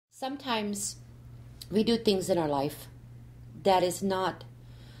Sometimes we do things in our life that is not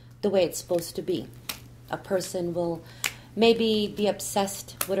the way it's supposed to be. A person will maybe be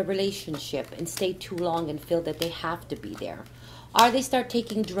obsessed with a relationship and stay too long and feel that they have to be there. Or they start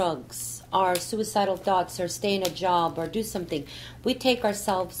taking drugs, or suicidal thoughts, or stay in a job, or do something. We take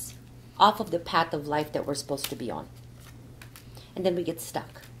ourselves off of the path of life that we're supposed to be on. And then we get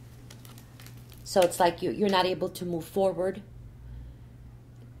stuck. So it's like you're not able to move forward.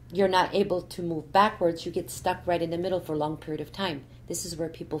 You're not able to move backwards. You get stuck right in the middle for a long period of time. This is where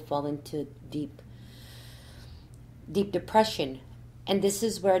people fall into deep depression. And this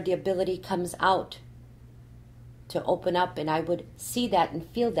is where the ability comes out to open up. And I would see that and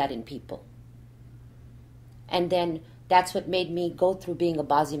feel that in people. And then that's what made me go through being a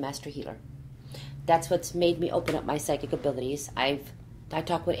Bazi Master Healer. That's what's made me open up my psychic abilities. I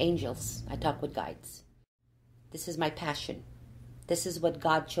talk with angels. I talk with guides. This is my passion. This is what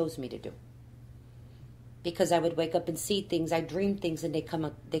God chose me to do. Because I would wake up and see things. I dream things and they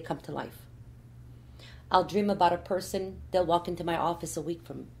come to life. I'll dream about a person. They'll walk into my office a week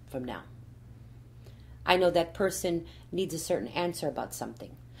from now. I know that person needs a certain answer about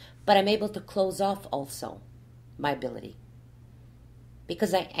something. But I'm able to close off also my ability.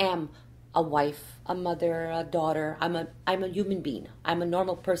 Because I am a wife, a mother, a daughter. I'm a human being. I'm a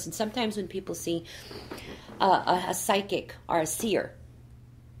normal person. Sometimes when people see a psychic or a seer,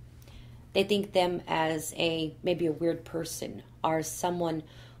 they think them as maybe a weird person or someone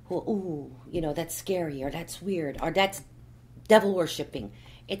who, that's scary or that's weird or that's devil worshipping.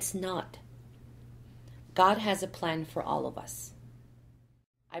 It's not. God has a plan for all of us.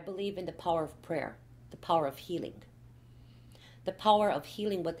 I believe in the power of prayer, the power of healing. The power of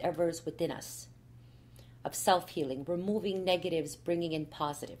healing whatever is within us, of self-healing, removing negatives, bringing in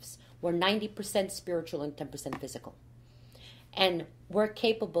positives. We're 90% spiritual and 10% physical. And we're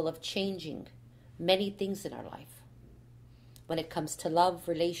capable of changing many things in our life. When it comes to love,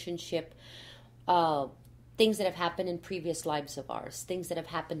 relationship, things that have happened in previous lives of ours, things that have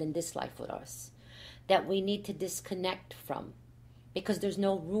happened in this life with us, that we need to disconnect from because there's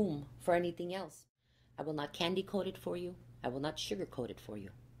no room for anything else. I will not candy coat it for you. I will not sugarcoat it for you.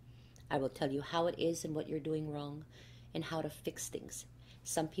 I will tell you how it is and what you're doing wrong and how to fix things.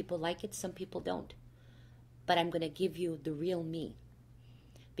 Some people like it, some people don't. But I'm going to give you the real me.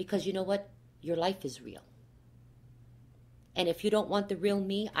 Because you know what? Your life is real. And if you don't want the real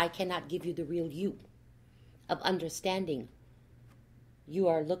me, I cannot give you the real you of understanding. You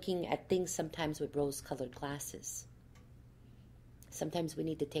are looking at things sometimes with rose-colored glasses. Sometimes we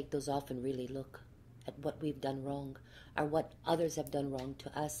need to take those off and really look at what we've done wrong or what others have done wrong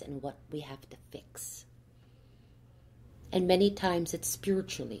to us and what we have to fix. And many times it's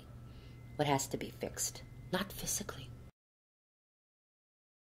spiritually what has to be fixed, not physically.